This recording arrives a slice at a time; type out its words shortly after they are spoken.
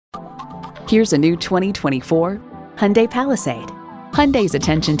Here's a new 2024 Hyundai Palisade. Hyundai's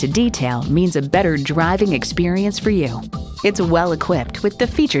attention to detail means a better driving experience for you. It's well equipped with the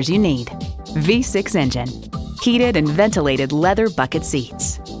features you need. V6 engine, heated and ventilated leather bucket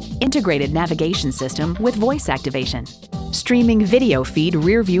seats, integrated navigation system with voice activation, streaming video feed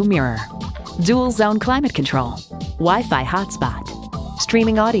rear-view mirror, dual zone climate control, Wi-Fi hotspot,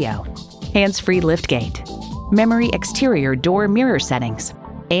 streaming audio, hands-free liftgate, memory exterior door mirror settings,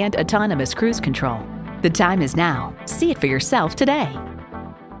 and autonomous cruise control. The time is now. See it for yourself today.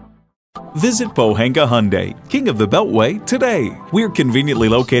 Visit Pohanka Hyundai, King of the Beltway, today. We're conveniently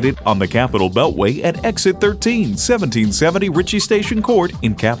located on the Capitol Beltway at Exit 13, 1770 Ritchie Station Court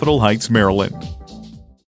in Capitol Heights, Maryland.